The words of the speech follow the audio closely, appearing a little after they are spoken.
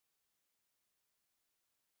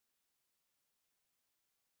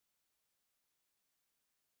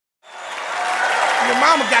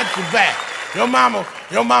mama got your back.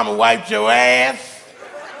 Your mama wiped your ass,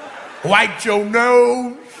 wiped your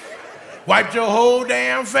nose, wiped your whole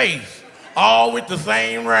damn face, all with the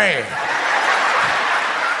same rag.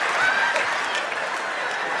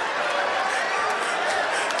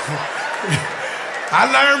 I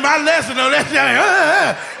learned my lesson on that.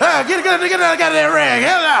 Get out of that rag.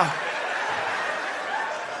 Hell no.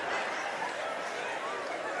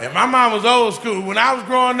 And my mom was old school. When I was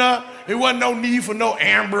growing up, there wasn't no need for no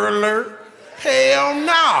Amber Alert. Hell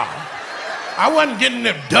no. I wasn't getting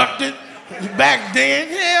abducted back then.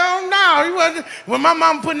 Hell no. He wasn't. When my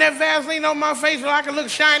mom putting that Vaseline on my face so I could look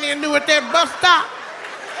shiny and new at that bus stop,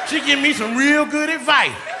 she give me some real good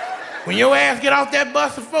advice. When your ass get off that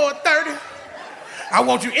bus at 4:30, I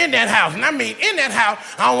want you in that house. And I mean in that house.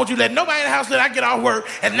 I don't want you to let nobody in the house till I get off work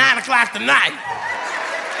at 9 o'clock tonight.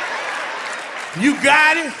 You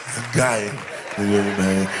got it? I got it.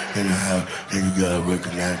 Everybody in the house, you got to work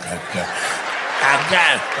at 9 o'clock. I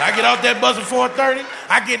got it. I get off that bus at 4:30.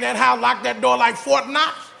 I get in that house, lock that door like Fort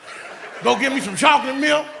Knox, go get me some chocolate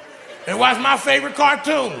milk, and watch my favorite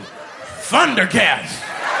cartoon, Thundercats.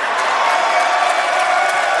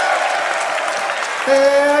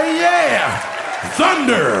 Hell yeah!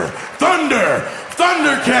 Thundercat.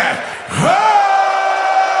 Oh!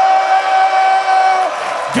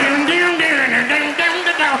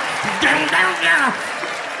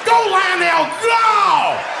 Go, Lionel,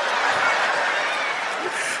 go!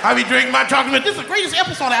 I be drinking my chocolate milk. This is the greatest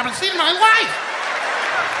episode I've ever seen in my life.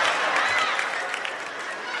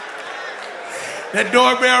 That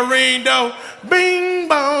doorbell ring, though. Bing,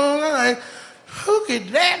 bong. I'm like, who could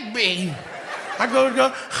that be? I go,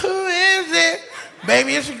 who is it?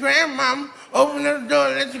 Baby, it's your grandmama. Open the door,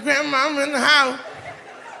 let your grandmama in the house.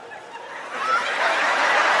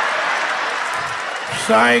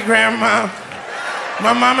 Sorry, Grandma.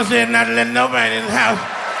 My mama said not to let nobody in the house.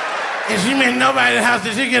 And she meant nobody in the house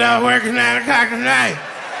till she get off work at 9 o'clock tonight.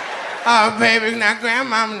 Oh, baby, now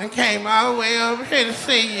grandmama came all the way over here to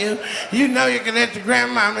see you. You know you can let your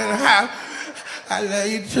grandmama in the house. I love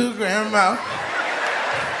you too, Grandma.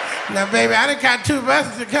 Now, baby, I done got 2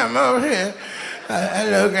 buses to come over here.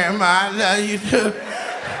 Hello, Grandma, I love you too.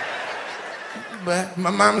 But my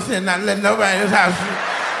mama said not to let nobody in this house.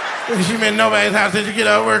 She meant nobody's house till you get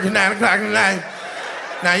off work at 9 o'clock tonight.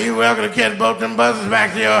 Now, you welcome to catch both them buses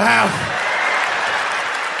back to your house.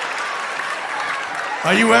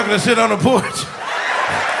 Or you welcome to sit on the porch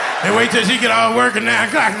and wait till she get off work at 9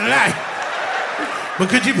 o'clock tonight. But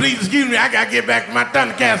could you please excuse me? I got to get back to my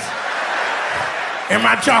Thundercats and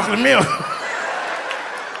my chocolate milk.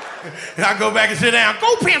 And I go back and sit down.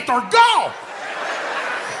 Go, Panther, go!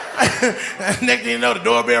 Next thing you know, the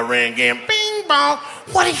doorbell rang again. Bing, bong.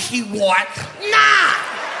 What does she want? Nah!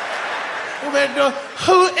 Open that door.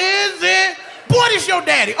 Who is it? Boy, this your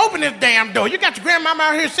daddy. Open this damn door. You got your grandmama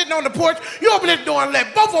out here sitting on the porch. You open this door and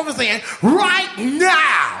let both of us in right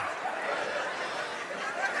now.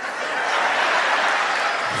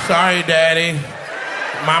 Sorry, Daddy.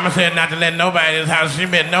 Mama said not to let nobody in his house. She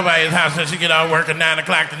meant nobody in his house till she get off work at 9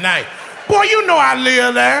 o'clock tonight. Boy, you know I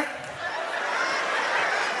live there.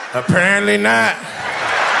 Apparently not.